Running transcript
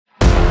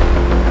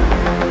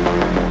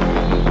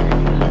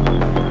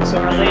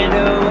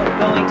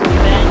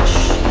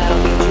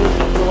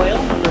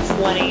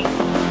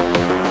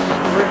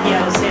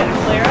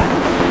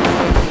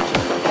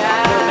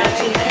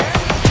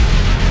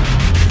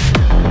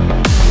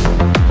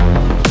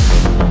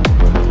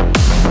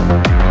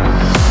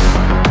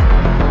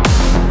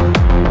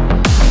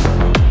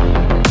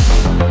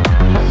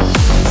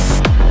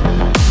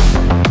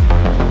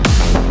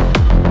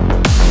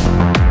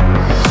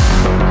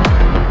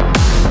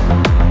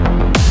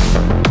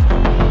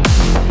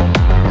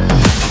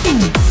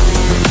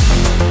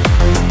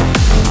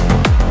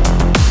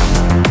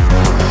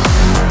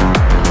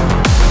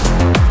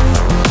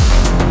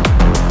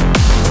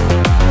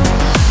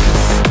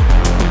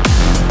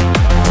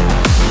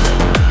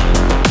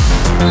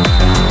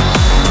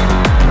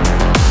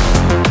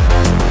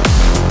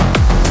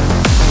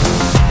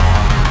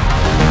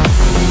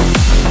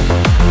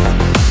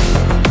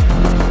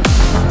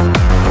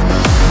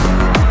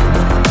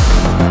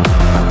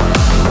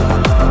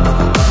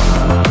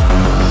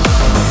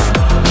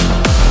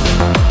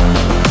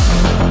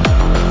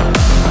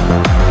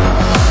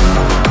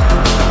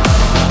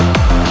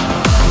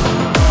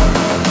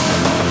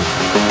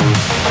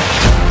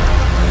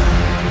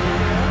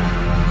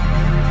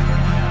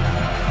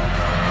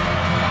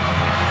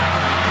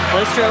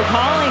Listro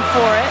calling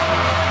for it.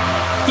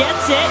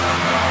 Gets it.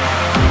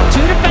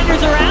 Two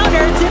defenders around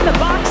her. It's in the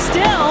box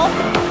still.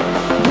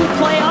 Good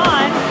play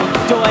on.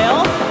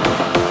 Doyle.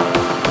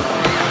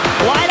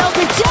 Wide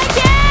open.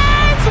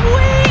 Jenkins!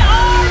 We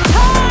are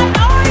tied!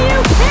 Are you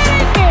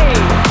kidding me?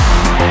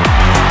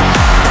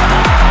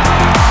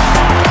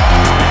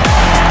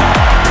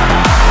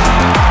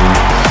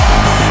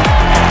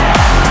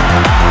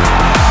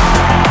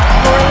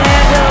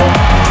 Orlando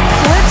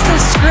flips the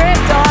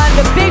script on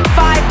the Big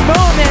Five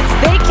moments.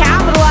 They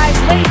capitalize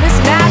late in this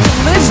match.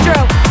 Listro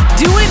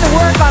doing the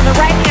work on the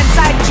right-hand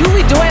side.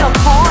 Julie Doyle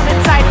calm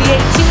inside the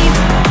 18.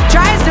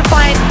 Tries to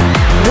find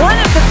one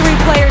of the three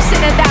players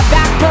sitting at that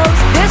back post.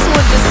 This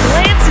one just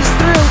glances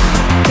through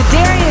to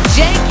Darian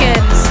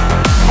Jenkins.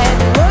 And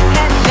look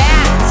at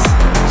that.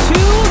 2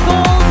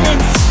 goals in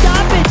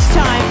stoppage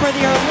time for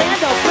the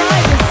Orlando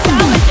Pride to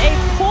salvage a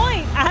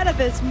point out of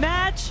this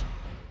match.